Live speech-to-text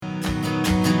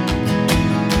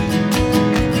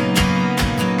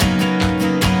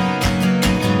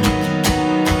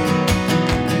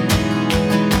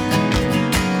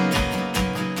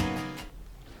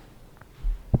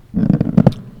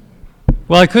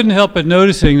Well, I couldn't help but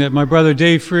noticing that my brother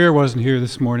Dave Freer wasn't here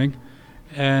this morning.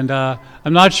 And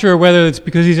I'm not sure whether it's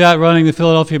because he's out running the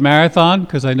Philadelphia Marathon,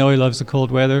 because I know he loves the cold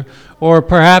weather, or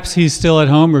perhaps he's still at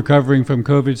home recovering from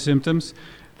COVID symptoms.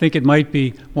 I think it might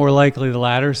be more likely the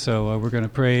latter, so we're going to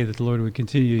pray that the Lord would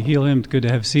continue to heal him. It's good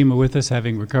to have Seema with us,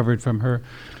 having recovered from her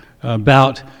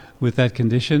bout with that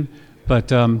condition. But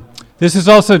this is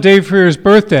also Dave Freer's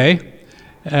birthday.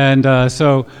 And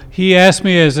so he asked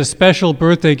me as a special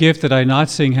birthday gift that I not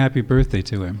sing happy birthday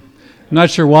to him. I'm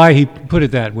not sure why he put it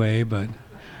that way, but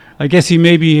I guess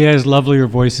maybe he has lovelier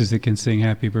voices that can sing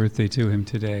happy birthday to him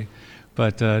today.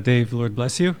 But Dave, Lord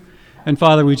bless you. And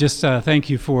Father, we just thank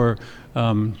you for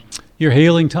your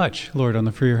healing touch, Lord, on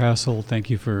the Freer household.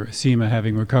 Thank you for Seema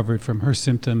having recovered from her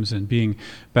symptoms and being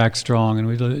back strong. And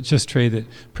we just pray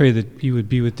that you would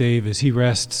be with Dave as he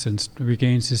rests and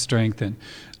regains his strength. And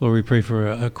Lord, we pray for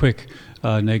a quick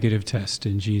negative test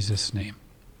in Jesus' name.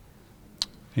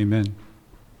 Amen.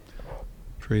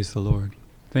 Praise the Lord.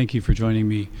 Thank you for joining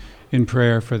me in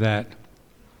prayer for that.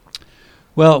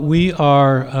 Well, we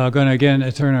are going to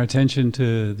again turn our attention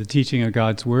to the teaching of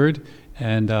God's Word.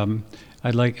 And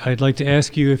I'd like to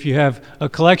ask you, if you have a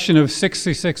collection of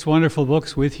 66 wonderful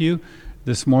books with you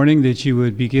this morning, that you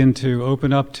would begin to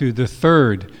open up to the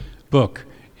third book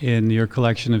in your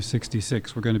collection of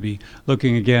 66. We're going to be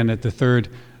looking again at the third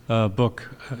book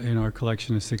in our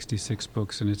collection of 66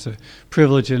 books, and it's a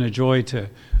privilege and a joy to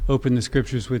open the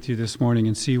Scriptures with you this morning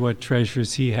and see what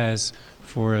treasures He has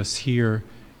for us here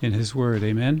in His Word.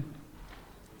 Amen?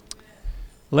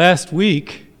 Last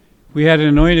week, we had an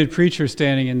anointed preacher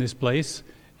standing in this place,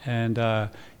 and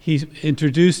he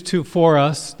introduced for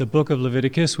us the book of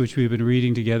Leviticus, which we've been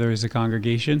reading together as a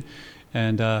congregation,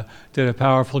 and did a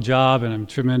powerful job, and I'm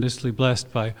tremendously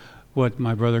blessed by what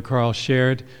my brother Carl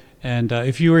shared. And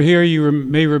if you were here, you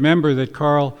may remember that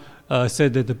Carl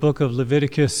said that the book of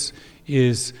Leviticus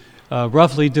is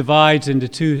roughly divides into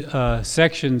two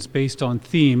sections based on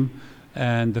theme,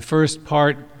 and the first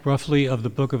part roughly of the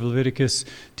book of Leviticus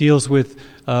deals with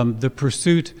the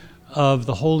pursuit of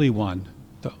the Holy One,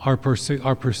 our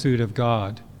pursuit of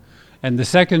God. And the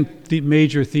second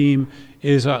major theme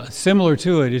is similar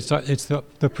to it. It's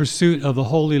the pursuit of the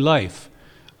holy life,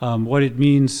 what it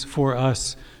means for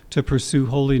us to pursue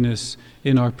holiness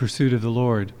in our pursuit of the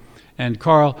Lord. And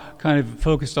Carl kind of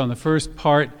focused on the first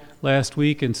part last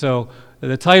week, and so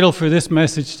the title for this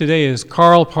message today is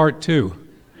Carl Part 2.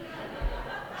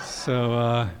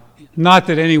 So, not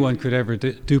that anyone could ever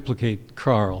duplicate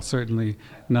Carl, certainly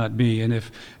not me. And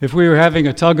if we were having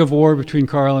a tug of war between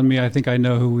Carl and me, I think I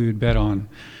know who we would bet on.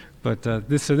 But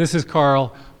this is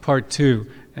Carl Part 2,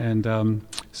 and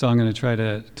so I'm going to try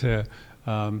to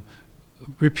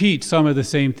repeat some of the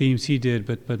same themes he did,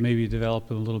 but maybe develop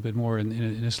them a little bit more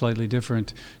in a slightly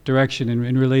different direction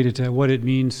and related to what it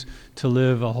means to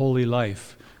live a holy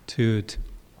life, to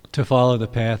follow the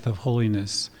path of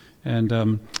holiness.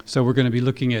 And so we're going to be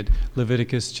looking at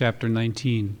Leviticus chapter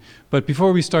 19. But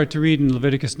before we start to read in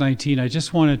Leviticus 19, I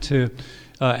just wanted to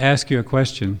ask you a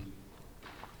question.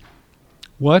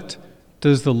 What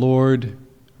does the Lord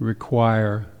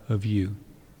require of you?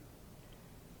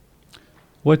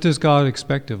 What does God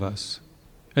expect of us?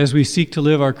 As we seek to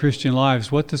live our Christian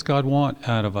lives, what does God want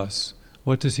out of us?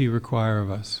 What does He require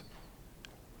of us?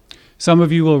 Some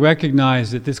of you will recognize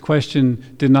that this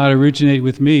question did not originate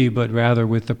with me, but rather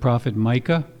with the prophet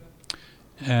Micah.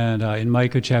 And in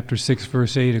Micah chapter 6,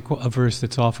 verse 8, a verse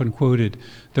that's often quoted,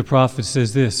 the prophet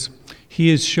says this, "He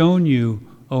has shown you,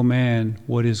 O man,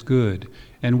 what is good.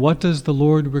 And what does the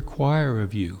Lord require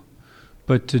of you?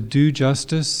 But to do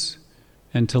justice,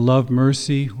 and to love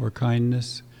mercy or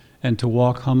kindness, and to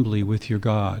walk humbly with your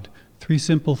God." 3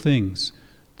 simple things,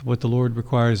 what the Lord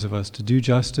requires of us: to do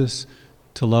justice,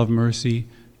 to love mercy,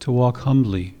 to walk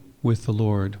humbly with the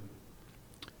Lord.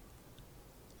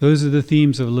 Those are the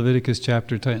themes of Leviticus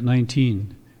chapter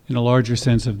 19, in a larger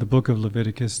sense of the book of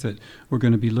Leviticus that we're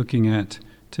going to be looking at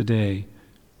today.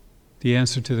 The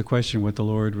answer to the question, what the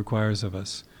Lord requires of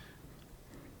us.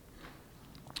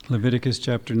 Leviticus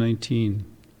chapter 19.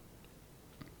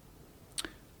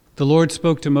 The Lord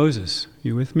spoke to Moses.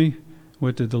 You with me?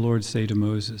 What did the Lord say to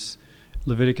Moses?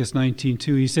 Leviticus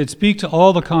 19:2, He said, "Speak to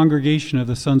all the congregation of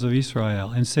the sons of Israel,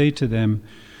 and say to them,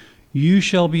 You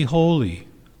shall be holy,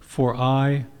 for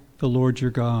I, the Lord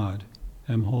your God,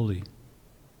 am holy.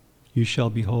 You shall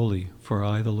be holy, for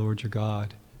I, the Lord your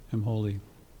God, am holy."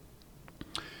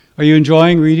 Are you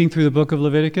enjoying reading through the book of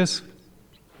Leviticus?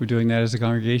 We're doing that as a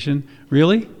congregation.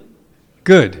 Really?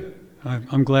 Good.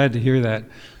 I'm glad to hear that.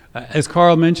 As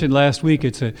Carl mentioned last week,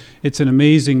 it's an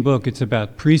amazing book. It's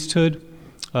about priesthood.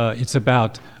 It's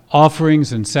about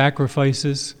offerings and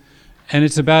sacrifices. and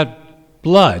it's about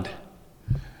blood.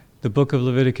 The book of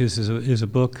Leviticus is a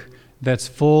book that's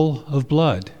full of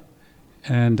blood.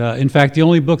 And in fact, the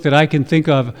only book that I can think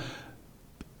of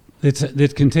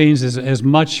that contains as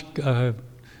much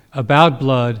about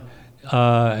blood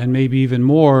and maybe even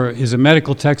more is a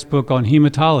medical textbook on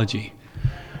hematology.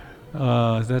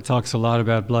 That talks a lot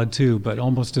about blood too, but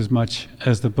almost as much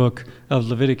as the book of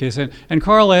Leviticus. And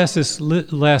Carl asked this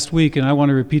last week, and I want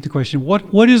to repeat the question,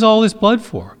 what is all this blood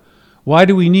for? Why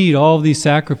do we need all of these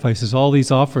sacrifices, all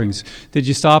these offerings? Did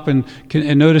you stop and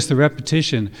notice the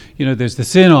repetition? You know, there's the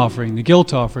sin offering, the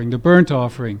guilt offering, the burnt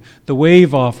offering, the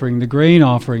wave offering, the grain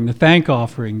offering, the thank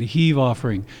offering, the heave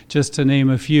offering, just to name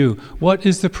a few. What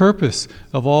is the purpose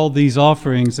of all these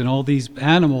offerings and all these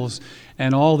animals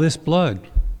and all this blood?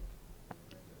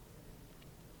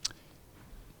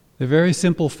 The very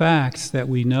simple facts that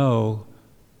we know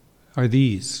are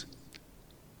these.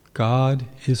 God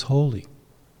is holy.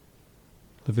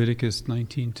 Leviticus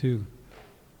 19:2.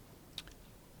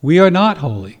 We are not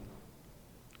holy.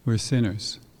 We're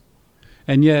sinners.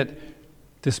 And yet,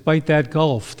 despite that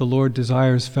gulf, the Lord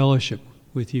desires fellowship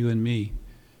with you and me.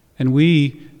 And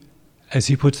we, as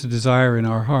He puts the desire in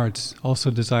our hearts,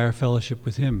 also desire fellowship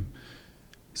with Him.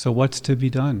 So what's to be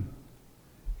done?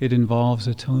 It involves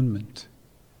atonement.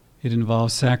 It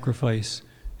involves sacrifice.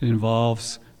 It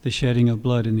involves the shedding of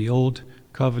blood in the Old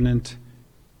Covenant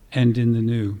and in the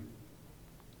New.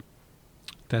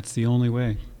 That's the only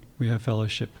way we have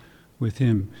fellowship with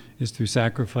Him, is through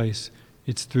sacrifice.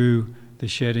 It's through the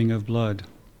shedding of blood.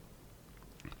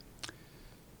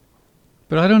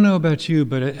 But I don't know about you,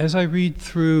 but as I read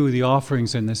through the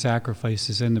offerings and the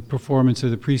sacrifices and the performance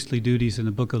of the priestly duties in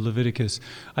the book of Leviticus,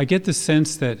 I get the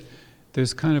sense that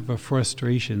there's kind of a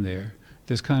frustration there.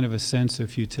 There's kind of a sense of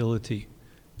futility,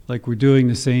 like we're doing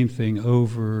the same thing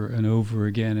over and over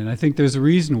again. And I think there's a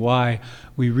reason why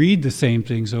we read the same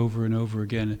things over and over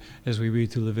again as we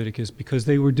read through Leviticus, because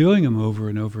they were doing them over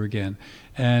and over again.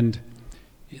 And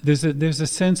there's a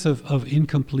sense of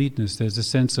incompleteness. There's a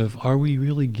sense of, are we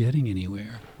really getting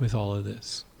anywhere with all of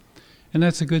this? And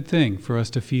that's a good thing for us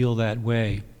to feel that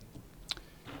way.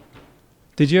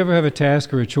 Did you ever have a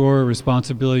task or a chore or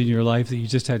responsibility in your life that you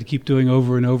just had to keep doing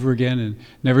over and over again and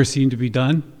never seemed to be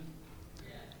done?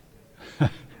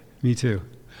 Me too.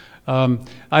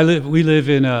 We live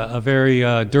in a very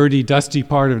dirty, dusty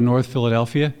part of North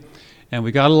Philadelphia, and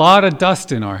we got a lot of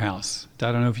dust in our house.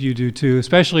 I don't know if you do too,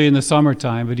 especially in the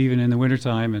summertime, but even in the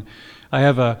wintertime. And I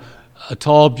have a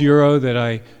tall bureau that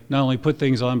I not only put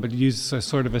things on, but use as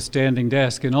sort of a standing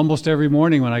desk. And almost every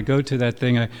morning when I go to that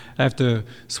thing, I have to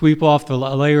sweep off a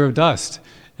layer of dust.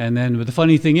 And then but the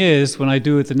funny thing is, when I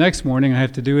do it the next morning, I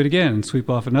have to do it again and sweep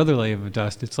off another layer of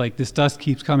dust. It's like this dust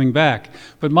keeps coming back.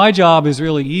 But my job is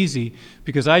really easy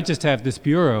because I just have this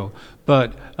bureau.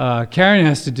 But Karen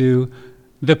has to do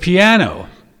the piano.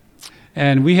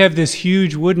 And we have this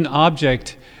huge wooden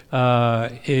object.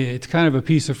 It's kind of a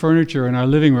piece of furniture in our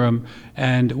living room.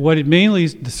 And what it mainly,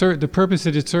 the purpose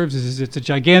that it serves is it's a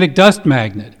gigantic dust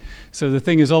magnet. So the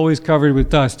thing is always covered with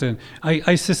dust. And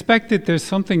I suspect that there's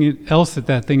something else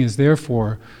that thing is there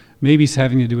for. Maybe it's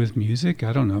having to do with music.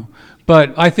 I don't know.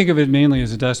 But I think of it mainly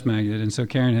as a dust magnet. And so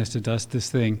Karen has to dust this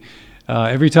thing.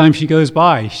 Every time she goes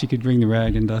by, she could bring the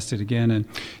rag and dust it again. And,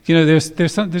 you know,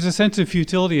 there's a sense of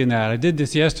futility in that. I did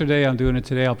this yesterday. I'm doing it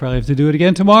today. I'll probably have to do it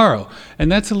again tomorrow. And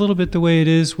that's a little bit the way it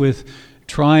is with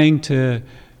trying to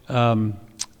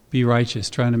be righteous,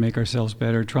 trying to make ourselves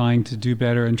better, trying to do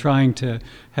better, and trying to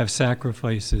have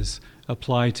sacrifices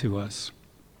apply to us.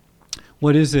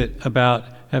 What is it about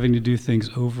having to do things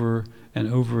over and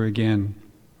over again?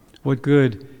 What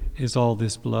good is all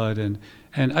this blood? And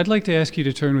I'd like to ask you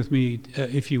to turn with me,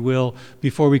 if you will,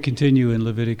 before we continue in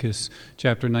Leviticus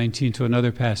chapter 19 to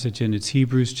another passage, and it's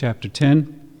Hebrews chapter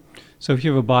 10. So if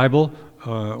you have a Bible,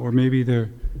 or maybe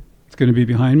it's going to be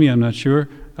behind me, I'm not sure.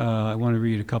 I want to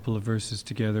read a couple of verses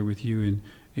together with you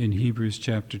in Hebrews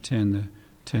chapter 10, the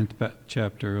 10th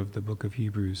chapter of the book of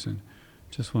Hebrews, and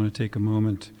just want to take a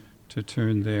moment to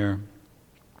turn there.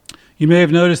 You may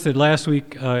have noticed that last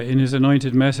week in his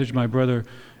anointed message, my brother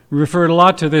referred a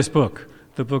lot to this book,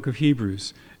 the book of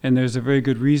Hebrews, and there's a very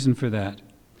good reason for that.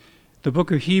 The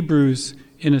book of Hebrews,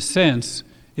 in a sense,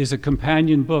 is a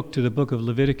companion book to the book of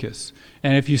Leviticus.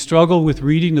 And if you struggle with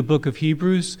reading the book of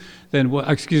Hebrews, the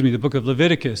book of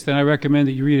Leviticus, then I recommend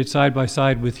that you read it side by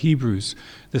side with Hebrews.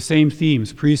 The same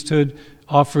themes: priesthood,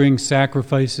 offerings,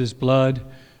 sacrifices, blood,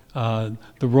 the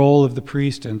role of the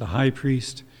priest and the high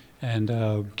priest,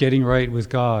 and getting right with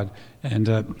God.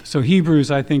 And so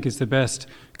Hebrews, I think, is the best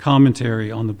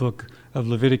commentary on the book of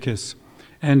Leviticus.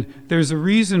 And there's a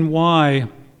reason why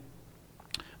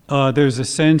there's a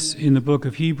sense in the book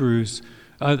of Hebrews.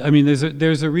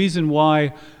 There's a reason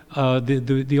why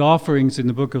the offerings in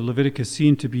the book of Leviticus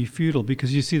seem to be futile,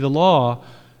 because you see, the law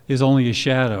is only a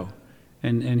shadow.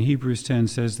 And Hebrews 10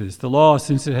 says this. The law,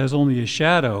 since it has only a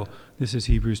shadow, this is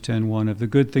Hebrews 10:1, of the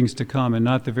good things to come and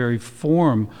not the very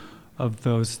form of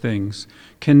those things,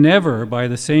 can never, by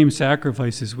the same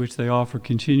sacrifices which they offer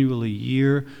continually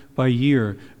year by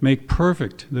year, make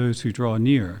perfect those who draw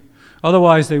near.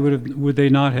 Otherwise would they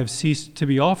not have ceased to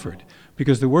be offered,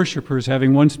 because the worshippers,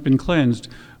 having once been cleansed,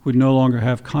 would no longer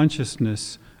have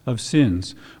consciousness of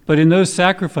sins. But in those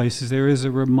sacrifices there is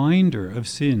a reminder of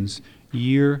sins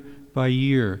year by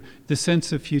year, the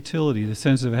sense of futility, the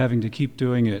sense of having to keep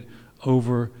doing it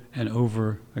over and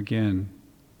over again.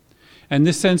 And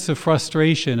this sense of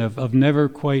frustration, of never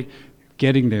quite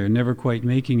getting there, never quite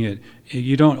making it,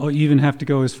 you don't even have to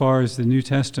go as far as the New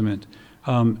Testament.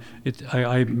 I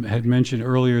had mentioned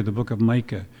earlier the book of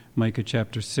Micah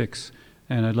chapter 6,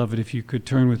 and I'd love it if you could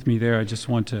turn with me there. I just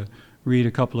want to read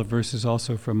a couple of verses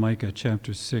also from Micah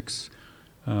chapter 6,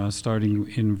 starting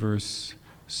in verse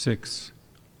 6.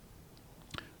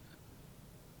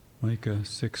 Micah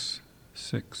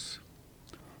 6:6.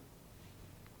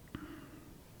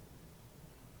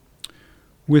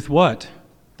 With what,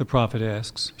 the prophet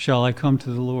asks, shall I come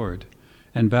to the Lord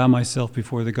and bow myself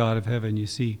before the God of heaven? You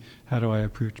see, how do I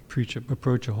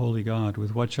approach a holy God?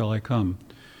 With what shall I come?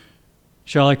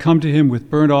 Shall I come to him with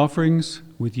burnt offerings,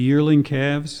 with yearling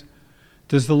calves?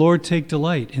 Does the Lord take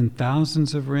delight in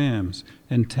thousands of rams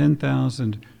and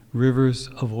 10,000 rivers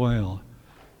of oil?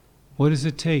 What does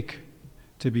it take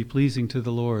to be pleasing to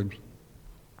the Lord?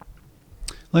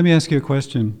 Let me ask you a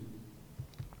question.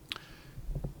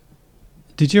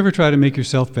 Did you ever try to make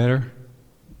yourself better?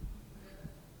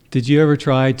 Did you ever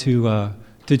try to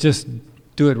just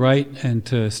do it right and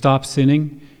to stop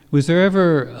sinning? Was there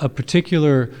ever a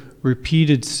particular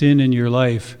repeated sin in your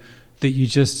life that you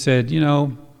just said,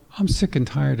 I'm sick and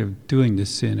tired of doing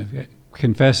this sin, of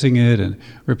confessing it and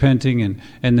repenting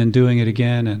and then doing it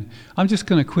again, and I'm just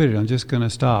going to quit it, I'm just going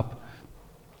to stop?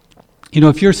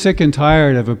 If you're sick and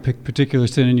tired of a particular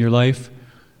sin in your life,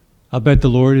 I'll bet the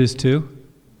Lord is too.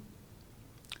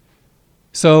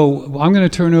 So I'm going to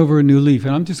turn over a new leaf,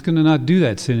 and I'm just going to not do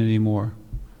that sin anymore.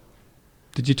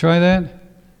 Did you try that?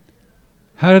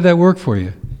 How did that work for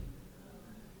you?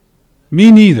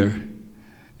 Me neither.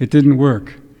 It didn't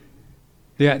work.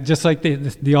 Yeah, just like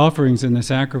the offerings and the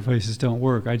sacrifices don't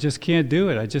work. I just can't do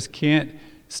it. I just can't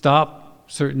stop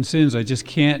certain sins. I just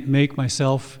can't make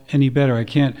myself any better. I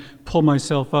can't pull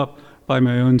myself up by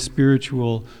my own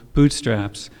spiritual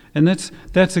bootstraps. And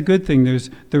that's a good thing.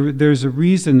 There's a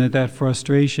reason that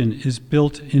frustration is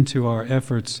built into our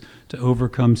efforts to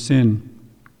overcome sin.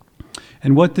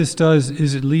 And what this does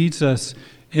is it leads us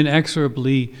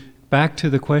inexorably back to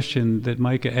the question that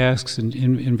Micah asks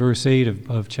in verse 8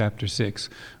 of chapter 6,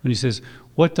 when he says,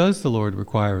 what does the Lord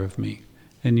require of me?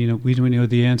 And we know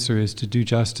the answer is to do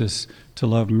justice, to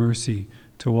love mercy,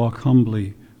 to walk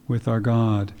humbly with our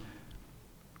God.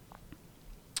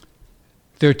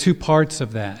 There are two parts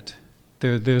of that.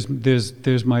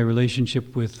 There's my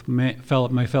relationship with my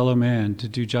fellow man, to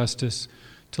do justice,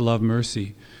 to love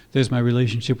mercy. There's my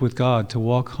relationship with God, to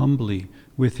walk humbly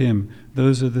with him.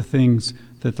 Those are the things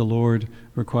that the Lord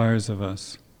requires of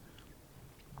us.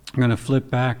 I'm going to flip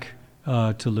back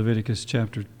to Leviticus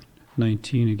chapter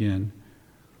 19 again.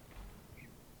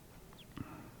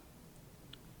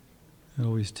 It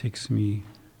always takes me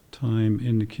time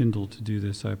in the Kindle to do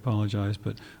this. I apologize,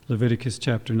 but Leviticus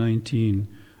chapter 19,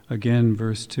 again,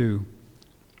 verse 2.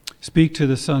 Speak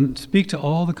to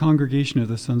all the congregation of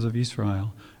the sons of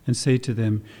Israel, and say to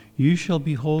them, you shall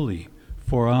be holy,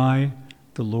 for I,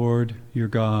 the Lord your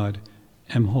God,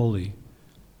 am holy.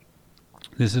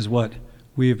 This is what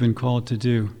we have been called to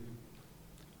do,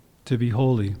 to be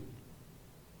holy.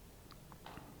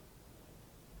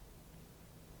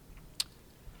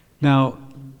 Now,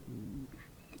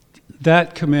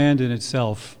 that command in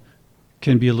itself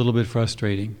can be a little bit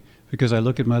frustrating, because I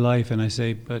look at my life and I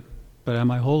say, but am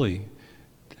I holy?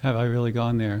 Have I really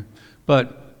gone there?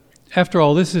 But after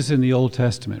all, this is in the Old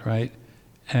Testament, right?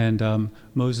 And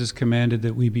Moses commanded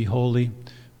that we be holy.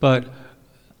 But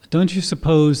don't you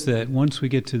suppose that once we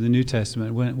get to the New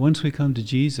Testament, once we come to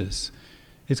Jesus,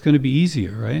 it's going to be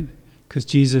easier, right? Because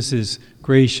Jesus is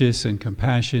gracious and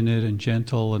compassionate and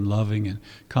gentle and loving and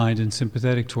kind and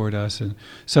sympathetic toward us. And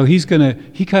so he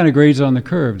kind of grades on the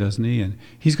curve, doesn't he? And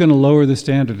he's going to lower the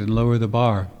standard and lower the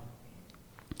bar.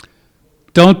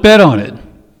 Don't bet on it.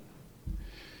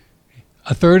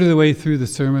 A third of the way through the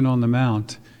Sermon on the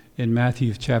Mount, in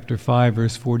Matthew chapter 5,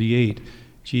 verse 48,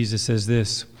 Jesus says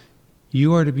this,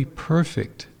 you are to be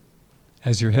perfect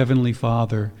as your heavenly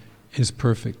Father is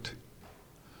perfect.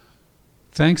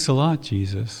 Thanks a lot,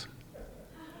 Jesus.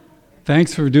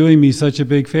 Thanks for doing me such a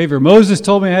big favor. Moses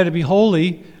told me I had to be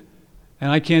holy,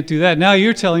 and I can't do that. Now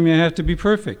you're telling me I have to be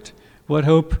perfect. What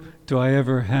hope do I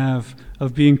ever have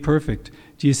of being perfect?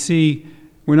 Do you see,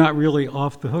 we're not really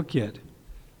off the hook yet.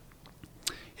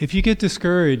 If you get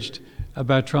discouraged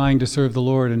about trying to serve the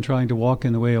Lord and trying to walk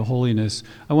in the way of holiness,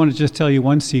 I want to just tell you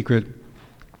one secret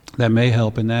that may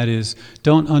help, and that is,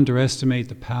 don't underestimate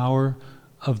the power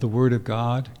of the Word of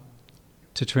God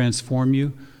to transform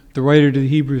you. The writer to the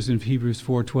Hebrews in Hebrews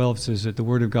 4:12 says that the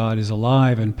Word of God is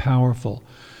alive and powerful.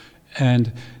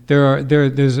 And there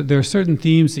are certain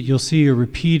themes that you'll see are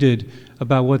repeated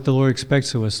about what the Lord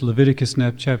expects of us. Leviticus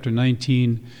chapter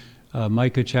 19,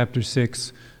 Micah chapter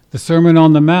 6, the Sermon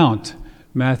on the Mount,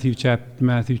 Matthew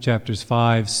chapters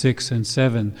 5, 6, and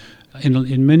 7,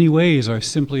 in many ways are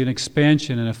simply an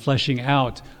expansion and a fleshing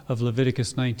out of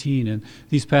Leviticus 19. And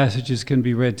these passages can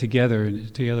be read together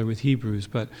with Hebrews.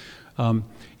 But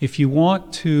if you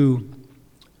want to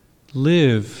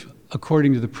live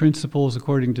according to the principles,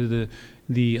 according to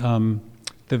the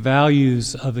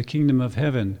values of the kingdom of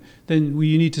heaven, then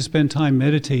you need to spend time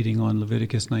meditating on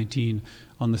Leviticus 19,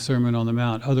 on the Sermon on the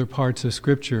Mount, other parts of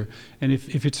Scripture. And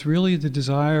if it's really the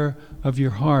desire of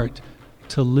your heart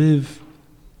to live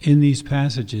in these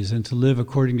passages and to live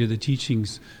according to the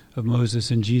teachings of Moses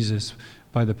and Jesus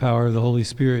by the power of the Holy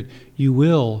Spirit, you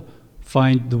will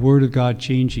find the Word of God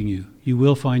changing you. You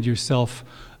will find yourself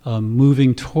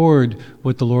moving toward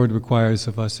what the Lord requires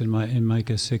of us in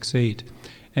Micah 6:8.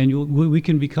 And we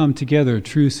can become together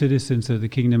true citizens of the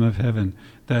kingdom of heaven.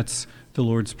 That's the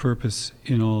Lord's purpose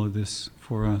in all of this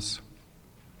for us.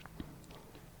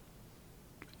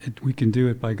 We can do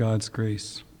it by God's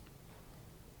grace.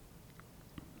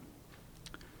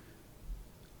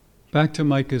 Back to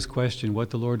Micah's question,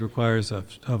 what the Lord requires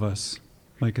of us.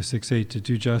 Micah 6:8, to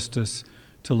do justice,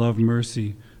 to love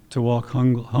mercy, to walk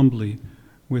humbly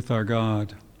with our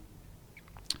God.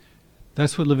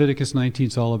 That's what Leviticus 19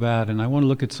 is all about, and I want to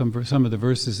look at some of the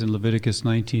verses in Leviticus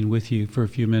 19 with you for a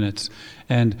few minutes.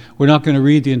 And we're not going to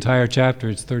read the entire chapter,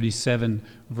 it's 37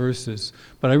 verses,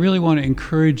 but I really want to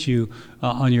encourage you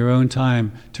on your own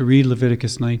time to read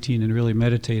Leviticus 19 and really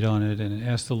meditate on it and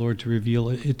ask the Lord to reveal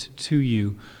it to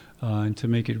you and to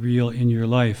make it real in your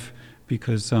life,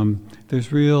 because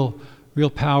there's real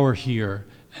power here,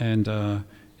 and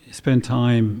spend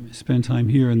time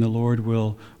here, and the Lord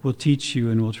will teach you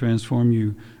and will transform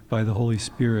you by the Holy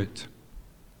Spirit.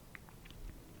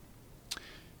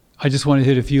 I just want to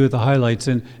hit a few of the highlights,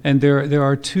 and there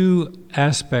are two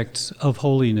aspects of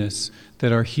holiness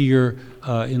that are here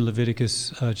in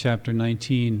Leviticus chapter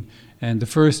 19, and the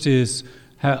first is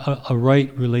a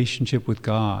right relationship with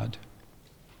God.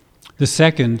 The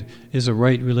second is a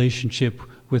right relationship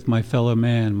with my fellow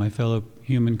man, my fellow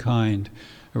humankind.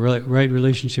 A right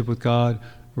relationship with God,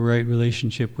 a right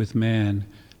relationship with man.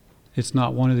 It's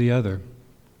not one or the other.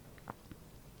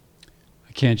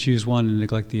 I can't choose one and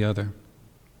neglect the other.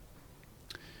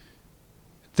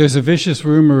 There's a vicious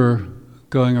rumor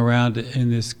going around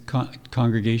in this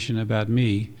congregation about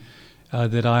me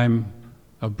that I'm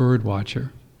a bird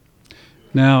watcher.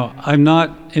 Now, I'm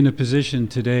not in a position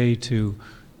today to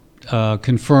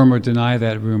confirm or deny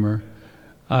that rumor.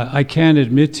 I can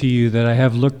admit to you that I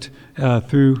have looked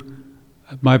through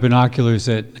my binoculars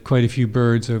at quite a few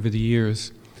birds over the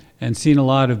years and seen a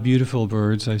lot of beautiful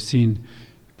birds. I've seen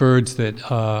birds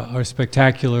that are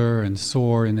spectacular and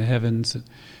soar in the heavens,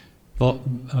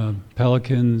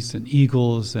 pelicans and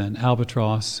eagles and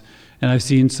albatross, and I've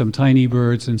seen some tiny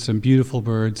birds and some beautiful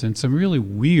birds and some really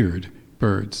weird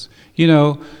birds. You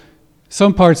know,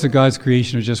 some parts of God's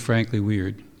creation are just frankly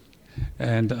weird.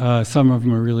 And some of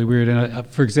them are really weird. And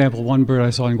for example, one bird I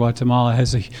saw in Guatemala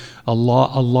has a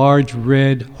large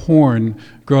red horn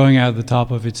growing out of the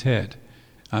top of its head.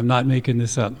 I'm not making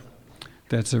this up.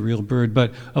 That's a real bird.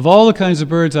 But of all the kinds of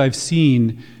birds I've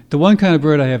seen, the one kind of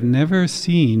bird I have never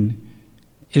seen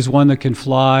is one that can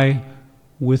fly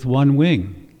with one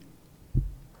wing.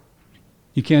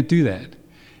 You can't do that.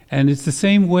 And it's the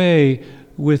same way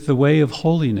with the way of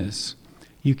holiness.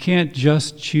 You can't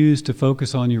just choose to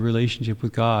focus on your relationship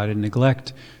with God and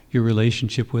neglect your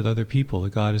relationship with other people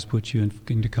that God has put you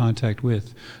into contact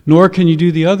with. Nor can you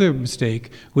do the other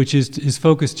mistake, which is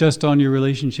focus just on your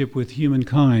relationship with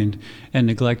humankind and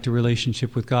neglect a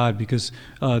relationship with God, because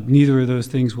neither of those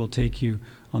things will take you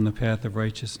on the path of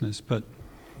righteousness. But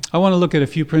I want to look at a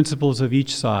few principles of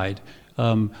each side.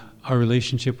 Our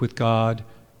relationship with God,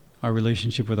 our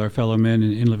relationship with our fellow men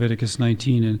in Leviticus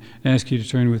 19, and ask you to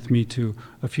turn with me to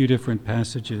a few different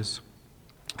passages.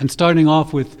 And starting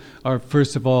off with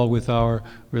first of all, with our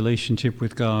relationship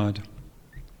with God.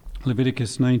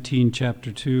 Leviticus 19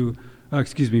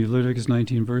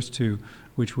 verse 2,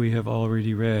 which we have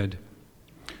already read.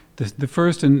 The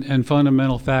first and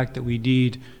fundamental fact that we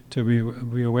need to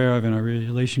be aware of in our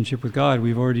relationship with God,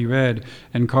 we've already read,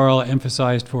 and Carl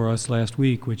emphasized for us last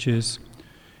week, which is,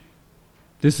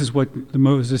 this is what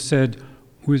Moses said,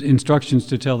 with instructions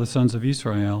to tell the sons of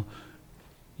Israel: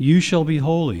 "You shall be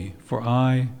holy, for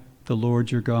I, the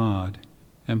Lord your God,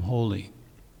 am holy."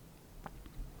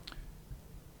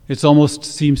 It almost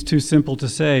seems too simple to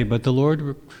say, but the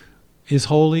Lord is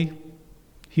holy.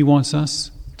 He wants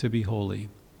us to be holy.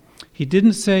 He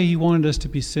didn't say he wanted us to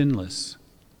be sinless.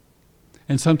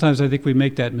 And sometimes I think we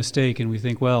make that mistake and we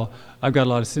think, well, I've got a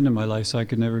lot of sin in my life, so I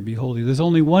could never be holy. There's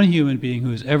only one human being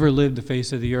who has ever lived the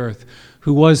face of the earth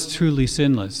who was truly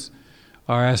sinless.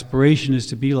 Our aspiration is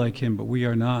to be like him, but we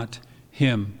are not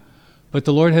him. But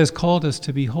the Lord has called us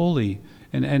to be holy.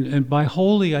 And by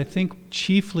holy, I think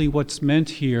chiefly what's meant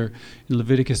here in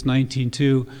Leviticus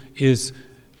 19:2 is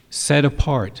set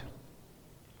apart,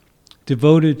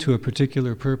 devoted to a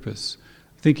particular purpose.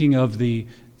 Thinking of the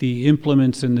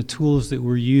implements and the tools that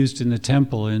were used in the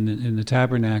temple and in the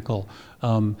tabernacle,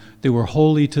 they were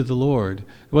holy to the Lord. There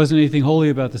wasn't anything holy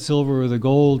about the silver or the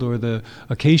gold or the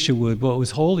acacia wood. What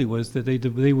was holy was that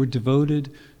they were devoted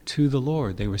to the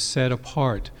Lord. They were set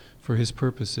apart for his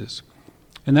purposes.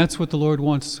 And that's what the Lord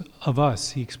wants of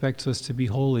us. He expects us to be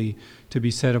holy, to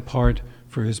be set apart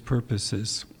for his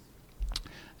purposes.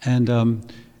 And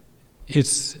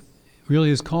it's really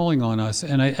his calling on us.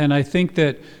 And I think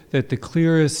that the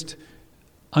clearest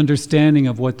understanding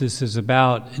of what this is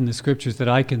about in the scriptures that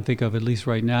I can think of, at least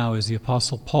right now, is the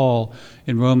Apostle Paul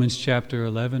in Romans chapter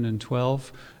 11 and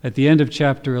 12. At the end of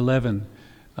chapter 11,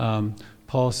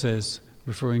 Paul says,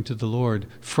 referring to the Lord,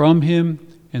 "From him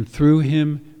and through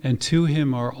him and to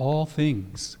him are all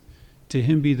things. To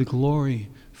him be the glory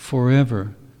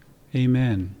forever.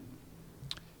 Amen.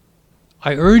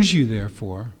 I urge you,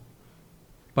 therefore,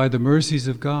 by the mercies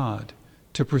of God,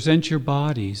 to present your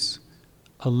bodies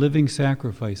a living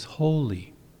sacrifice,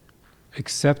 holy,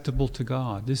 acceptable to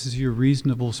God." This is your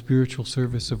reasonable spiritual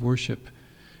service of worship.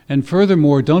 "And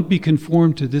furthermore, don't be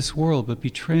conformed to this world, but be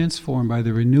transformed by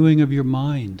the renewing of your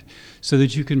mind, so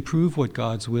that you can prove what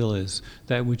God's will is,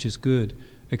 that which is good,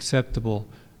 acceptable,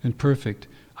 and perfect."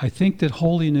 I think that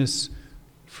holiness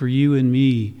for you and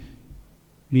me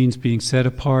means being set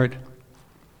apart,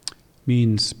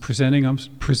 means presenting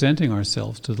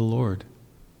ourselves to the Lord.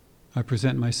 I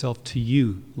present myself to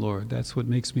you, Lord. That's what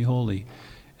makes me holy.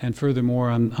 And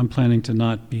furthermore, I'm planning to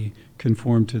not be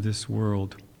conformed to this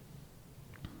world.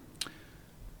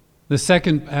 The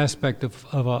second aspect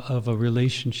of a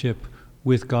relationship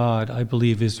with God, I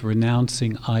believe, is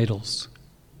renouncing idols,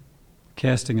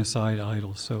 casting aside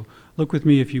idols. So look with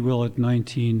me, if you will, at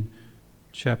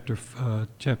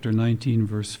chapter 19,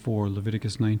 verse 4,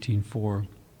 Leviticus 19:4.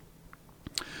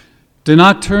 "Do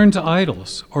not turn to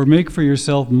idols or make for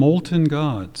yourself molten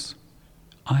gods.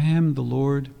 I am the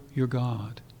Lord your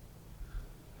God."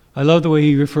 I love the way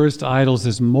he refers to idols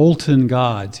as molten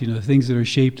gods, things that are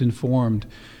shaped and formed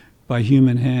by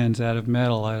human hands out of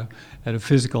metal, out of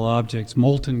physical objects,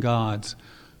 molten gods.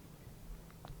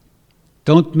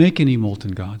 Don't make any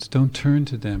molten gods. Don't turn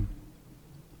to them.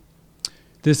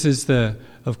 This is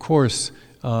of course,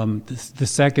 the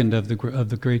second of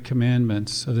the great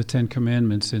commandments, of the 10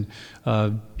 Commandments in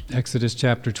Exodus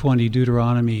chapter 20,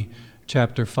 Deuteronomy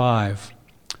chapter 5.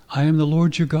 "I am the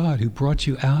Lord your God who brought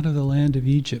you out of the land of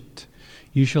Egypt.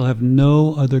 You shall have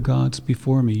no other gods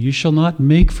before me. You shall not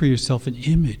make for yourself an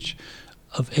image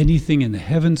of anything in the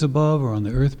heavens above or on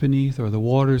the earth beneath or the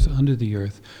waters under the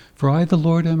earth. For I, the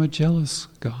Lord, am a jealous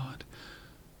God."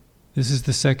 This is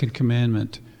the second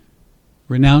commandment.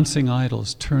 Renouncing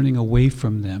idols, turning away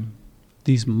from them,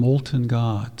 these molten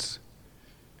gods.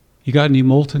 You got any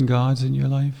molten gods in your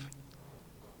life?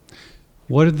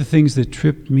 What are the things that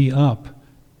trip me up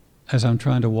as I'm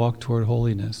trying to walk toward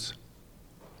holiness?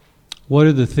 What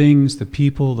are the things, the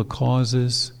people, the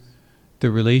causes,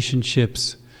 the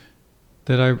relationships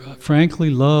that I frankly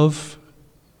love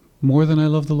more than I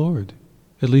love the Lord?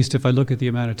 At least if I look at the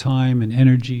amount of time and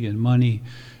energy and money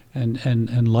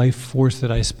and life force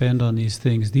that I spend on these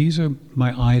things. These are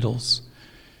my idols.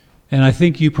 And I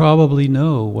think you probably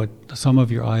know what some of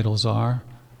your idols are.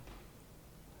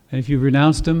 And if you've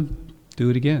renounced them, do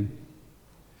it again.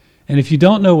 And if you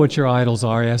don't know what your idols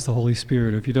are, ask the Holy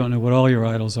Spirit. Or if you don't know what all your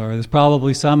idols are, there's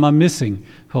probably some I'm missing.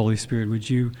 Holy Spirit, would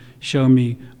you show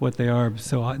me what they are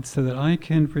so that I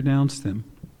can renounce them?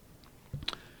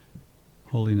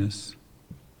 Holiness.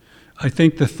 I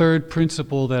think the third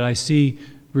principle that I see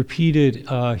repeated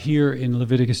here in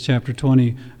Leviticus chapter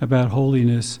 20 about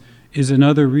holiness is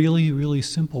another really, really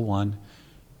simple one,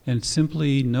 and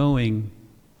simply knowing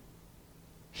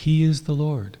He is the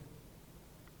Lord.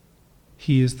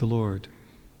 He is the Lord.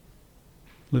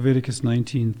 Leviticus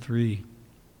 19:3.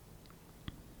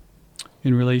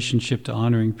 In relationship to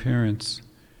honoring parents,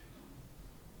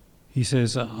 he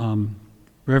says,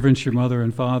 reverence your mother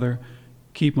and father,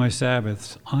 keep my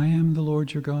Sabbaths. I am the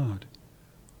Lord your God.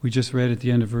 We just read at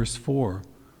the end of verse 4,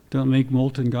 don't make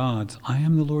molten gods. I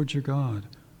am the Lord your God.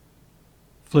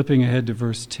 Flipping ahead to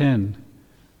verse 10,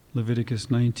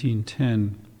 Leviticus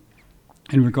 19:10,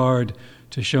 in regard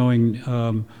to showing,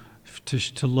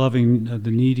 to loving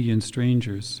the needy and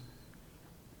strangers.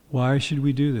 Why should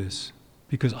we do this?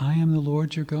 Because I am the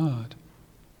Lord your God.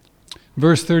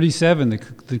 Verse 37,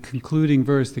 the concluding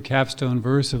verse, the capstone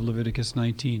verse of Leviticus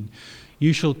 19.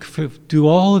 You shall do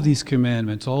all of these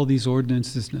commandments, all these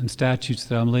ordinances and statutes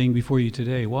that I'm laying before you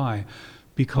today. Why?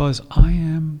 Because I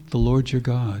am the Lord your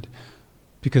God.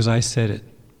 Because I said it.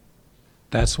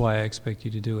 That's why I expect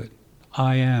you to do it.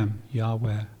 I am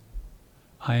Yahweh.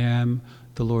 I am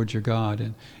the Lord your God.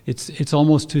 And it's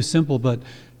almost too simple, but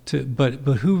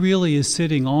who really is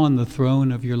sitting on the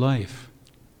throne of your life?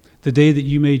 The day that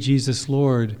you made Jesus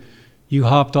Lord, you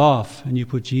hopped off and you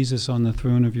put Jesus on the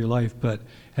throne of your life, but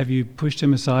have you pushed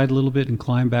him aside a little bit and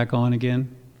climbed back on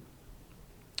again?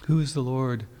 Who is the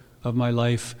Lord of my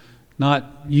life?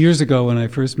 Not years ago when I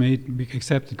first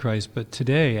accepted Christ, but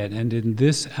today and in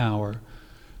this hour.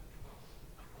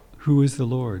 Who is the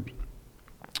Lord?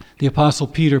 The Apostle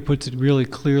Peter puts it really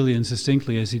clearly and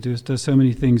succinctly, as he does so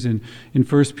many things in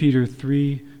 1 Peter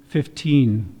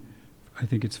 3:15. I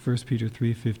think it's 1 Peter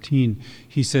 3:15.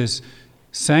 He says,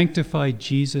 sanctify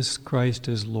Jesus Christ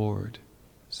as Lord.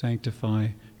 Sanctify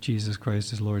Jesus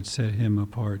Christ as Lord. Set him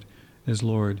apart as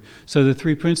Lord. So the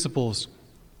three principles,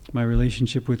 my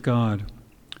relationship with God,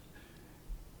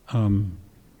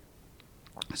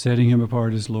 setting him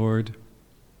apart as Lord,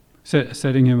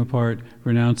 setting him apart,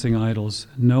 renouncing idols,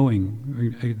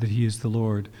 knowing that he is the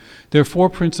Lord. There are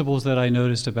four principles that I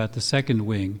noticed about the second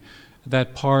wing,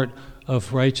 that part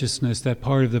of righteousness, that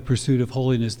part of the pursuit of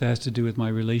holiness that has to do with my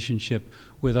relationship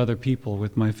with other people,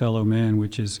 with my fellow man,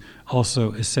 which is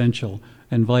also essential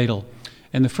and vital.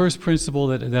 And the first principle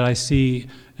that I see,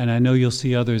 and I know you'll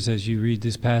see others as you read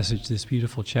this passage, this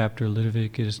beautiful chapter,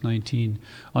 Leviticus 19,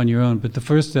 on your own, but the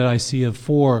first that I see of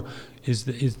four is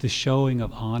the showing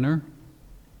of honor.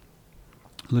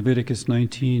 Leviticus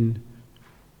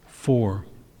 19:4,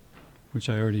 which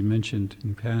I already mentioned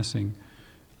in passing.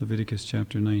 Leviticus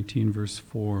chapter 19, verse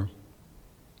 4.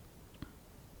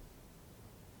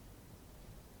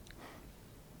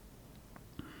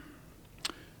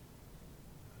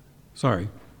 Sorry,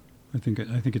 I think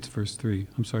it's verse 3.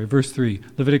 I'm sorry, verse 3,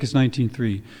 Leviticus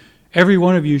 19:3. Every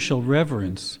one of you shall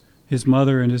reverence his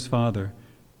mother and his father,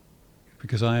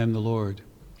 because I am the Lord.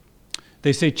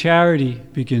 They say charity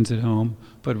begins at home,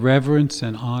 but reverence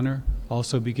and honor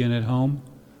also begin at home.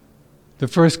 The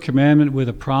first commandment with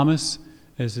a promise,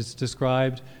 as it's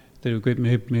described, that it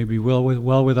may be well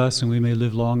with us and we may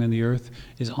live long in the earth,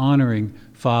 is honoring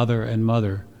father and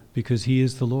mother, because he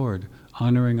is the Lord,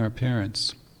 honoring our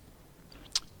parents.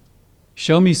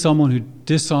 Show me someone who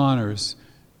dishonors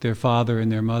their father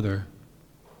and their mother.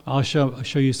 I'll show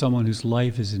you someone whose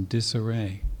life is in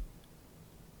disarray.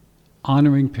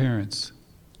 Honoring parents,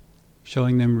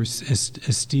 showing them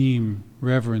esteem,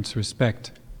 reverence,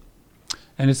 respect.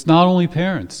 And it's not only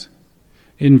parents.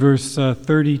 In verse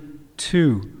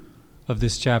 32 of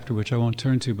this chapter, which I won't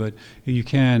turn to, but you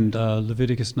can,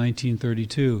 Leviticus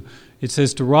 19:32, it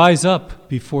says to rise up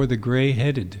before the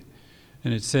gray-headed,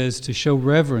 and it says to show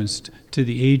reverence to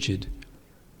the aged,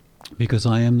 because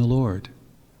I am the Lord.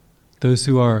 Those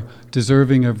who are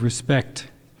deserving of respect.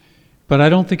 But I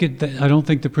don't think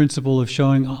the principle of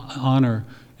showing honor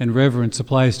and reverence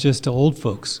applies just to old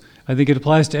folks. I think it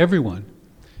applies to everyone.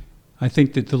 I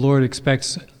think that the Lord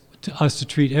expects us to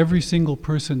treat every single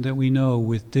person that we know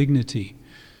with dignity,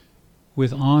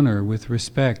 with honor, with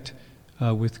respect,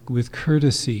 with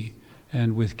courtesy,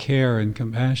 and with care and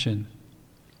compassion.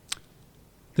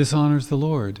 This honors the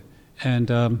Lord, and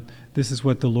this is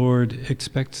what the Lord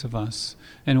expects of us.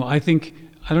 And I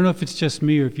don't know if it's just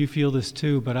me or if you feel this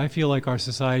too, but I feel like our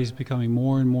society is becoming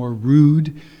more and more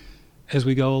rude as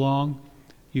we go along.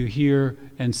 You hear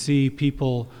and see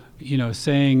people,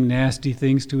 saying nasty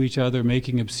things to each other,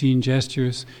 making obscene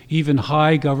gestures, even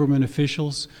high government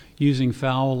officials using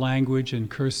foul language and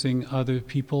cursing other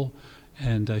people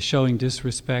and showing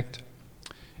disrespect.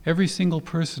 Every single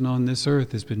person on this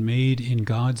earth has been made in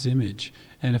God's image.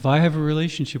 And if I have a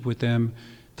relationship with them,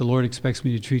 the Lord expects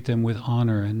me to treat them with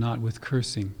honor and not with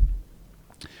cursing.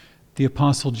 The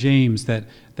Apostle James, that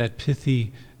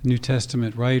pithy New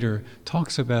Testament writer,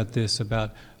 talks about this,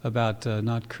 about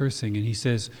not cursing. And he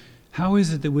says, how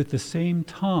is it that with the same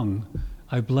tongue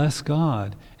I bless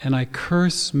God and I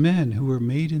curse men who are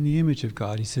made in the image of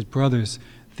God? He said, brothers,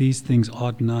 these things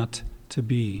ought not to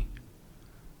be.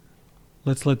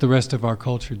 Let's let the rest of our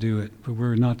culture do it, but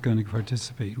we're not going to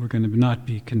participate. We're going to not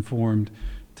be conformed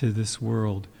to this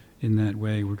world in that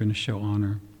way. We're going to show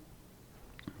honor.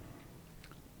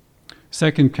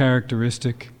 Second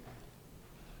characteristic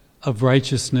of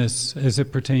righteousness as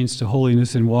it pertains to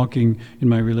holiness and walking in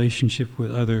my relationship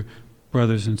with other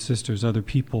brothers and sisters, other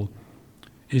people,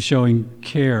 is showing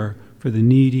care for the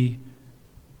needy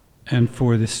and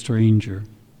for the stranger.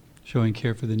 Showing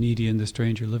care for the needy and the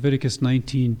stranger. Leviticus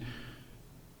 19,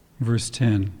 verse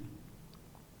 10.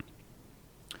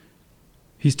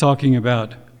 He's talking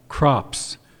about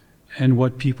crops and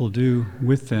what people do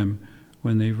with them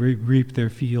when they reap their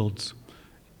fields.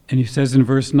 And he says in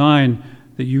verse 9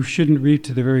 that you shouldn't reap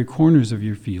to the very corners of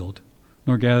your field,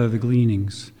 nor gather the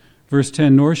gleanings. Verse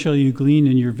 10, nor shall you glean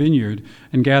in your vineyard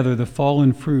and gather the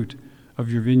fallen fruit of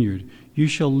your vineyard. You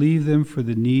shall leave them for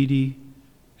the needy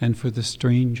and for the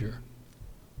stranger.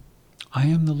 I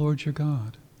am the Lord your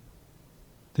God.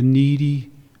 The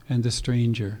needy and the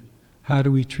stranger. How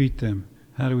do we treat them?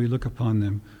 How do we look upon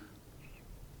them?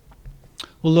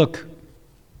 Well, look,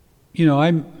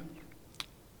 I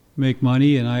make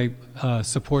money and I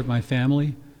support my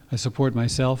family. I support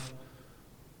myself.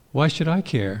 Why should I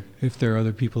care if there are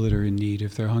other people that are in need,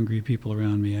 if there are hungry people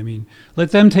around me? I mean, let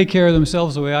them take care of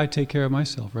themselves the way I take care of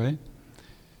myself, right?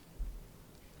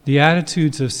 The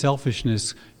attitudes of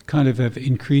selfishness kind of have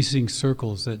increasing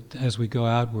circles that as we go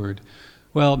outward.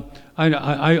 Well,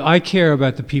 I care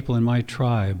about the people in my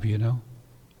tribe,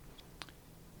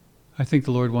 I think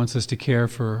the Lord wants us to care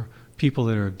for people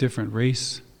that are of different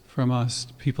race from us,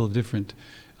 people of different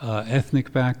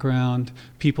ethnic background,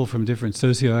 people from different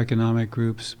socioeconomic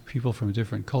groups, people from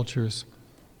different cultures.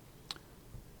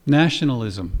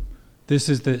 Nationalism. This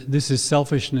is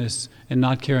selfishness and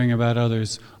not caring about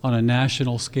others on a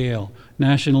national scale.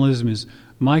 Nationalism is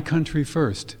my country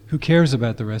first. Who cares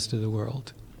about the rest of the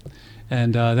world?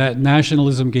 And that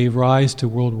nationalism gave rise to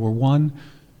World War I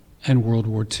and World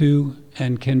War II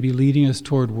and can be leading us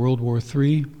toward World War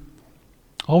III.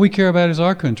 All we care about is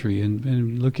our country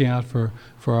and looking out for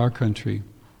our country.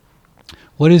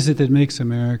 What is it that makes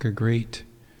America great?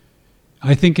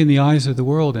 I think in the eyes of the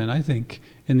world, and I think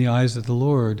in the eyes of the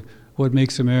Lord, what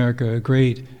makes America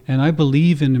great, and I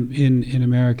believe in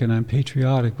America and I'm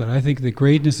patriotic, but I think the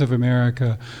greatness of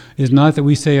America is not that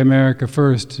we say America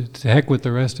first, to heck with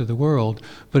the rest of the world,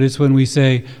 but it's when we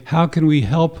say, how can we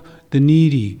help the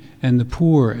needy and the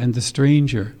poor and the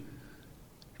stranger?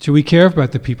 Should we care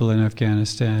about the people in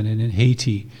Afghanistan and in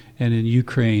Haiti and in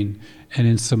Ukraine and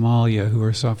in Somalia who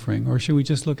are suffering? Or should we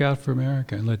just look out for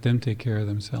America and let them take care of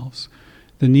themselves?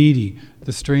 The needy,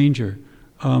 the stranger.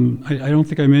 I don't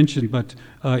think I mentioned, but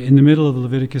in the middle of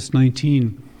Leviticus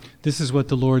 19, this is what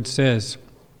the Lord says.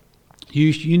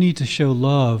 You need to show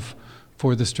love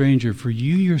for the stranger, for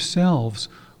you yourselves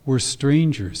were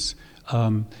strangers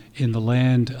in the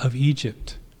land of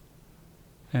Egypt.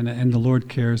 And the Lord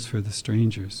cares for the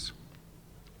strangers.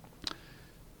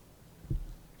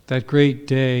 That great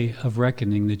day of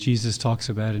reckoning that Jesus talks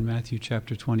about in Matthew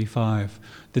chapter 25,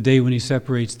 the day when he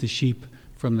separates the sheep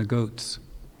from the goats.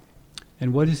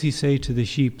 And what does he say to the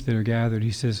sheep that are gathered?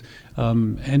 He says,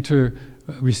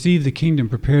 receive the kingdom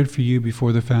prepared for you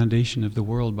before the foundation of the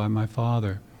world by my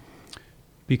Father.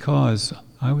 Because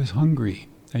I was hungry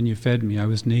and you fed me. I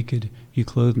was naked, you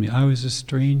clothed me. I was a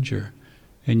stranger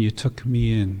and you took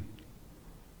me in.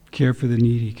 Care for the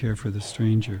needy, care for the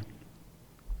stranger.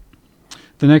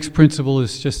 The next principle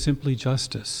is just simply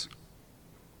justice.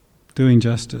 Doing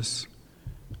justice.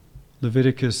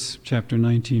 Leviticus chapter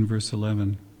 19, verse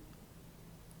 11.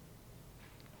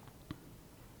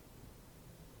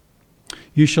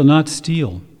 You shall not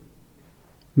steal,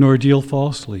 nor deal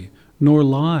falsely, nor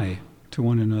lie to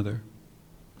one another.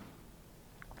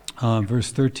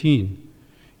 Verse 13.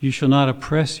 You shall not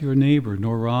oppress your neighbor,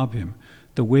 nor rob him.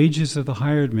 The wages of the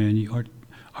hired man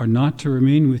are not to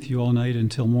remain with you all night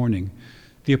until morning.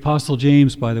 The Apostle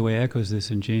James, by the way, echoes this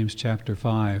in James chapter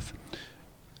 5.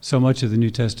 So much of the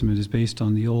New Testament is based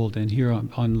on the Old, and here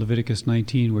on Leviticus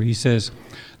 19, where he says,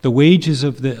 the wages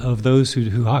of those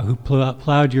who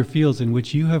plowed your fields in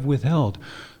which you have withheld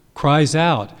cries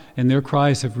out, and their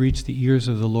cries have reached the ears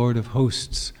of the Lord of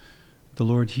hosts. The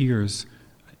Lord hears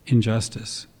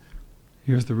injustice.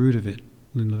 Here's the root of it.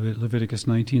 in Leviticus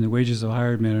 19, the wages of a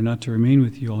hired man are not to remain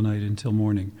with you all night until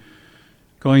morning.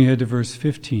 Going ahead to verse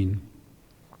 15,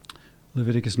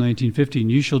 Leviticus 19:15,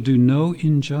 you shall do no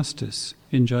injustice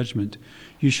in judgment.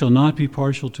 You shall not be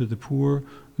partial to the poor,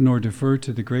 nor defer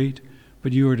to the great,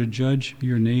 but you are to judge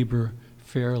your neighbor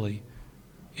fairly.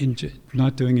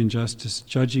 Not doing injustice,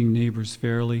 judging neighbors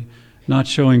fairly, not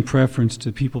showing preference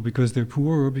to people because they're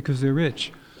poor or because they're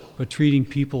rich, but treating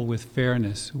people with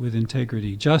fairness, with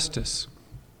integrity. Justice.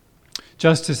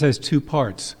 Justice has two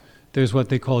parts. There's what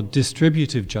they call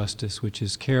distributive justice, which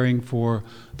is caring for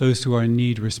those who are in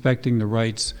need, respecting the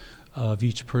rights of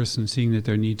each person, seeing that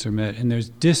their needs are met. And there's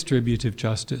distributive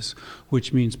justice,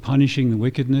 which means punishing the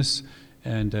wickedness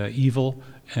and evil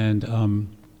and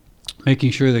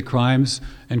making sure that crimes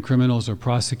and criminals are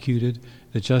prosecuted,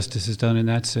 that justice is done in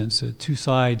that sense. Two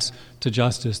sides to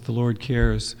justice. The Lord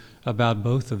cares about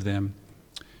both of them.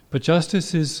 But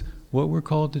justice is what we're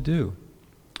called to do.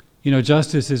 You know,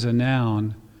 justice is a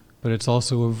noun, but it's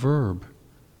also a verb.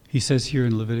 He says here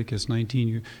in Leviticus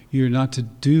 19, you're not to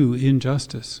do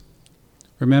injustice.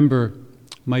 Remember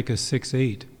Micah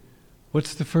 6:8.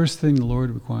 What's the first thing the Lord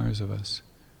requires of us?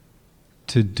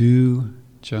 To do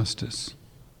justice.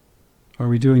 Are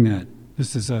we doing that?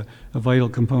 This is a vital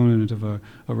component of a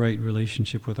right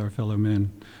relationship with our fellow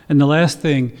men. And the last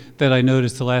thing that I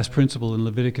noticed, the last principle in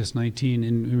Leviticus 19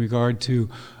 in regard to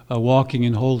walking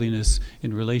in holiness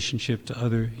in relationship to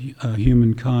other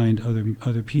humankind,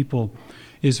 other people,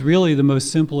 is really the most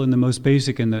simple and the most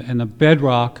basic and the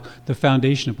bedrock, the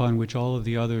foundation upon which all of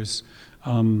the others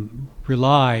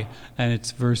rely. And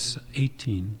it's verse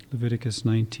 18, Leviticus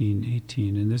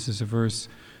 19:18. And this is a verse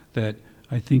that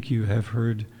I think you have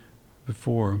heard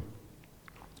before.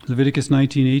 Leviticus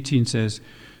 19:18 says,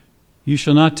 you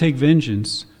shall not take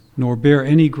vengeance, nor bear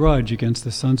any grudge against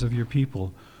the sons of your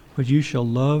people, but you shall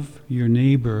love your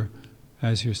neighbor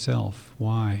as yourself.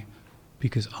 Why?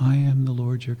 Because I am the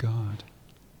Lord your God.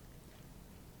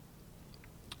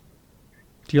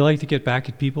 Do you like to get back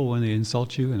at people when they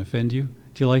insult you and offend you?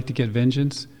 Do you like to get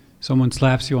vengeance? Someone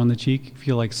slaps you on the cheek,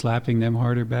 feel like slapping them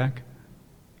harder back?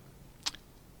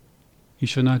 You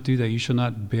shall not do that. You shall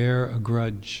not bear a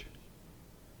grudge.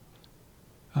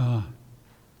 1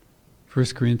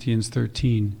 Corinthians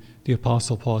 13, the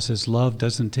Apostle Paul says, love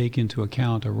doesn't take into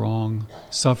account a wrong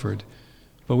suffered.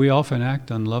 But we often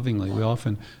act unlovingly. We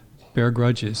often bear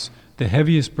grudges. The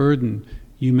heaviest burden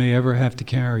you may ever have to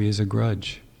carry is a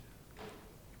grudge.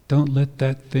 Don't let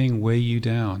that thing weigh you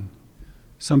down.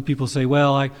 Some people say,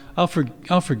 well,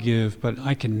 I'll forgive, but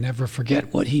I can never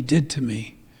forget what he did to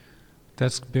me.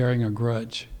 That's bearing a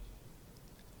grudge.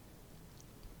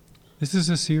 This is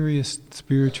a serious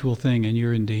spiritual thing, and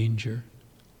you're in danger.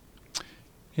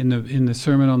 In the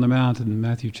Sermon on the Mount in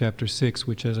Matthew chapter 6,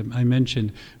 which, as I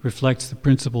mentioned, reflects the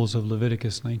principles of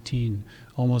Leviticus 19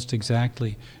 almost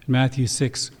exactly. In Matthew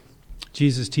 6,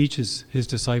 Jesus teaches his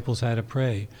disciples how to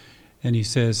pray, and he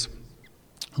says,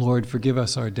 Lord, forgive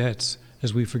us our debts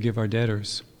as we forgive our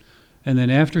debtors. And then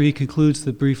after he concludes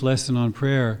the brief lesson on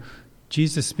prayer,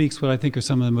 Jesus speaks what I think are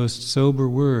some of the most sober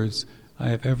words I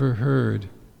have ever heard,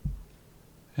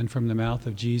 and from the mouth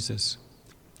of Jesus.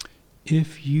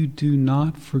 If you do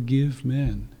not forgive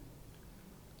men,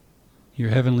 your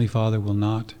heavenly Father will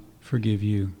not forgive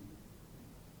you.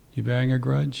 You bearing a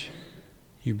grudge?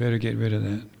 You better get rid of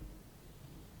that.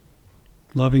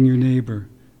 Loving your neighbor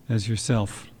as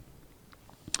yourself.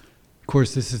 Of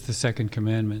course, this is the second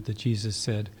commandment that Jesus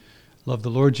said. Love the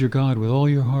Lord your God with all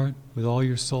your heart, with all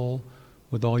your soul,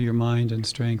 with all your mind and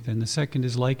strength. And the second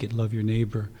is like it, love your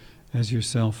neighbor as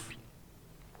yourself.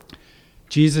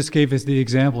 Jesus gave us the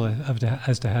example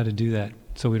as to how to do that,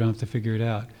 so we don't have to figure it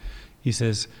out. He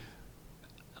says,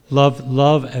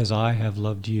 love as I have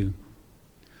loved you.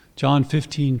 John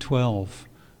 15:12,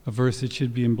 a verse that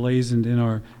should be emblazoned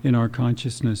in our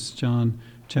consciousness. John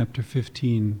chapter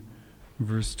 15,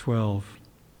 verse 12.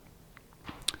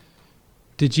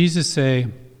 Did Jesus say,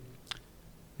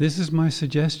 this is my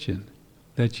suggestion,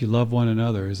 that you love one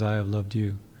another as I have loved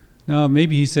you? No,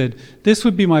 maybe he said, this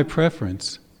would be my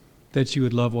preference, that you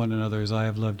would love one another as I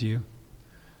have loved you.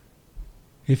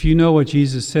 If you know what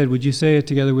Jesus said, would you say it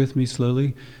together with me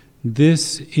slowly?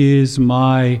 This is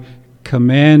my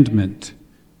commandment,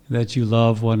 that you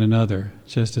love one another,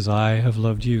 just as I have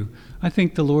loved you. I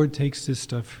think the Lord takes this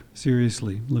stuff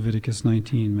seriously. Leviticus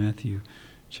 19, Matthew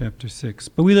chapter 6.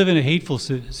 But we live in a hateful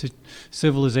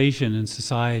civilization and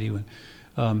society. When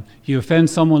you offend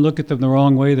someone, look at them the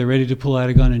wrong way, they're ready to pull out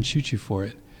a gun and shoot you for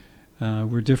it.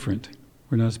 We're different.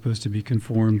 We're not supposed to be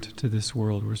conformed to this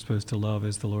world. We're supposed to love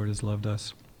as the Lord has loved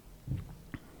us.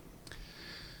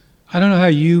 I don't know how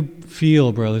you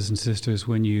feel, brothers and sisters,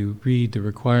 when you read the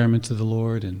requirements of the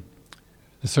Lord and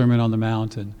the Sermon on the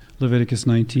Mount and Leviticus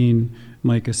 19,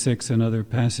 Micah 6, and other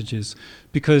passages,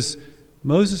 because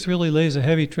Moses really lays a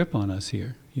heavy trip on us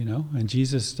here, and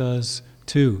Jesus does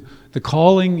too. The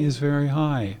calling is very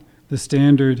high. The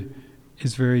standard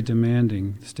is very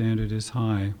demanding. The standard is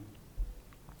high.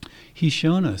 He's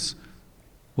shown us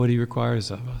what he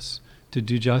requires of us: to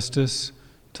do justice,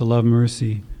 to love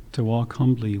mercy, to walk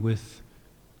humbly with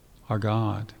our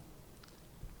God.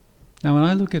 Now, when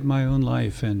I look at my own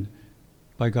life and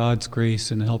by God's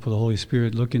grace and the help of the Holy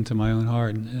Spirit look into my own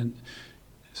heart and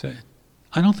say,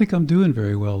 I don't think I'm doing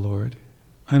very well, Lord.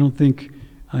 I don't think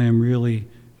I am really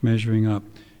measuring up.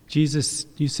 Jesus,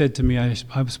 you said to me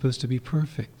I'm supposed to be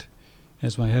perfect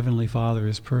as my Heavenly Father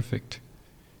is perfect.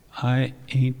 I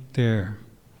ain't there.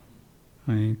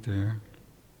 I ain't there.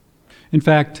 In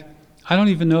fact, I don't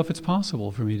even know if it's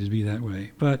possible for me to be that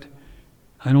way, but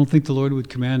I don't think the Lord would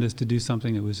command us to do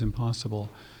something that was impossible.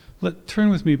 Turn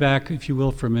with me back, if you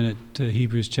will, for a minute to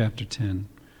Hebrews chapter 10,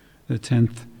 the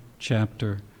 10th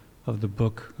chapter of the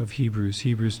book of Hebrews,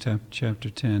 chapter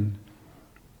 10.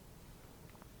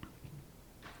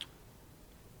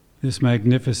 This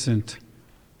magnificent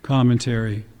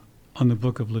commentary on the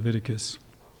book of Leviticus.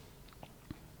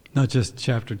 Not just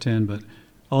chapter 10, but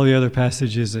all the other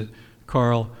passages that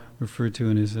Carl referred to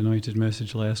in his anointed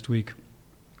message last week.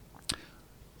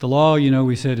 The law,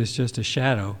 we said, is just a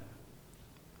shadow.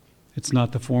 It's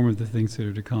not the form of the things that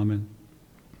are to come.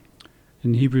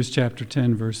 In Hebrews chapter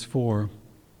 10, verse 4,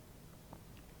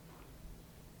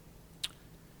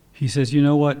 he says, you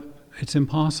know what? It's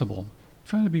impossible.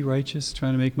 Trying to be righteous,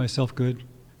 trying to make myself good,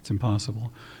 it's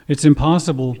impossible. It's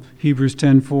impossible, Hebrews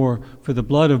 10:4, for the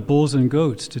blood of bulls and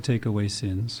goats to take away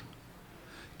sins.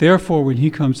 Therefore, when he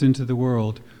comes into the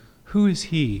world, who is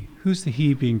he? Who's the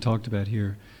he being talked about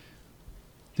here?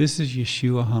 This is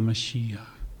Yeshua HaMashiach.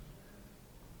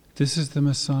 This is the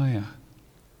Messiah.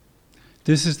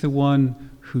 This is the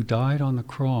one who died on the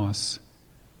cross,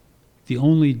 the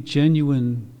only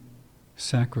genuine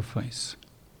sacrifice,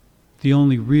 the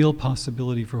only real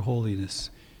possibility for holiness.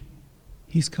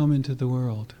 He's come into the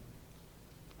world.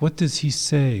 What does he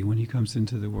say when he comes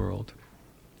into the world?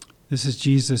 This is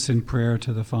Jesus in prayer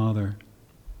to the Father.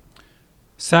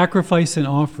 Sacrifice and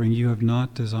offering you have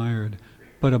not desired,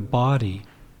 but a body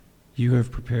you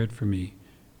have prepared for me.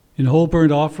 In whole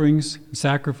burnt offerings and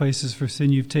sacrifices for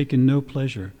sin you've taken no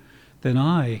pleasure. Then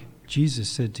I, Jesus,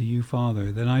 said to you,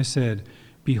 Father, then I said,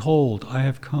 behold, I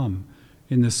have come.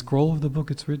 In the scroll of the book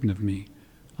it's written of me.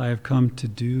 I have come to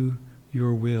do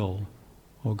your will,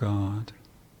 O God.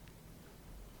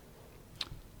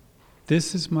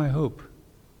 This is my hope,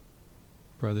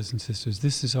 brothers and sisters.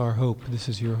 This is our hope. This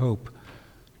is your hope.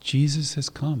 Jesus has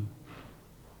come.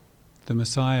 The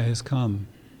Messiah has come.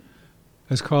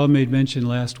 As Carl made mention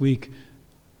last week,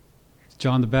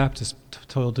 John the Baptist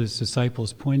told his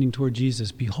disciples, pointing toward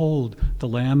Jesus, behold, the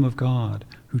Lamb of God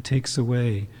who takes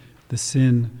away the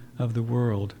sin of the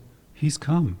world. He's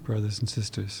come, brothers and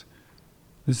sisters.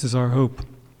 This is our hope.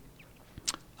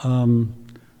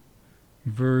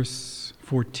 Verse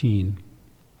 14.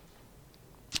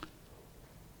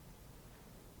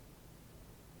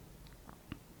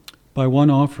 By one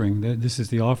offering, this is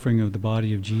the offering of the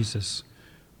body of Jesus.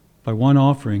 By one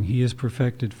offering, he is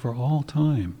perfected for all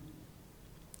time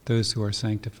those who are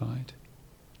sanctified.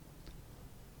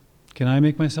 Can I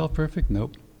make myself perfect?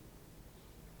 Nope.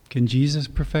 Can Jesus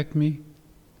perfect me?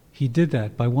 He did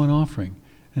that by one offering.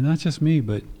 And not just me,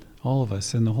 but all of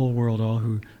us and the whole world, all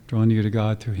who draw near to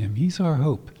God through him. He's our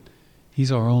hope.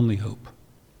 He's our only hope.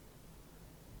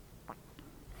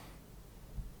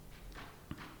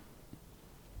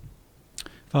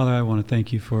 Father, I want to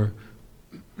thank you for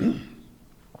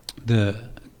the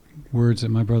words that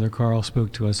my brother Carl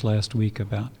spoke to us last week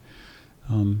about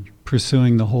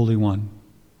pursuing the Holy One.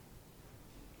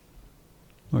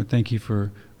 Lord, thank you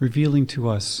for revealing to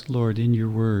us, Lord, in your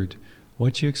word,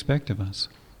 what you expect of us.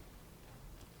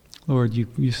 Lord,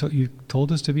 you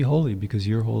told us to be holy because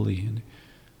you're holy. And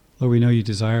Lord, we know you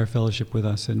desire fellowship with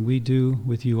us, and we do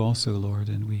with you also, Lord.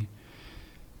 And we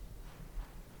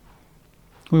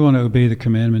want to obey the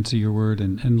commandments of your word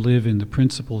and live in the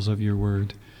principles of your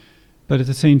word. But at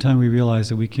the same time, we realize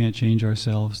that we can't change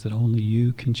ourselves, that only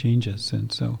you can change us.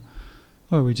 And so,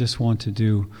 Lord, we just want to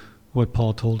do what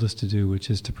Paul told us to do, which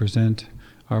is to present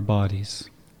our bodies,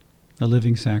 a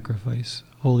living sacrifice,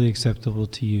 wholly acceptable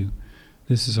to you.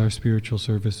 This is our spiritual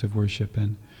service of worship.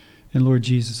 And Lord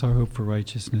Jesus, our hope for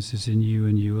righteousness is in you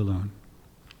and you alone.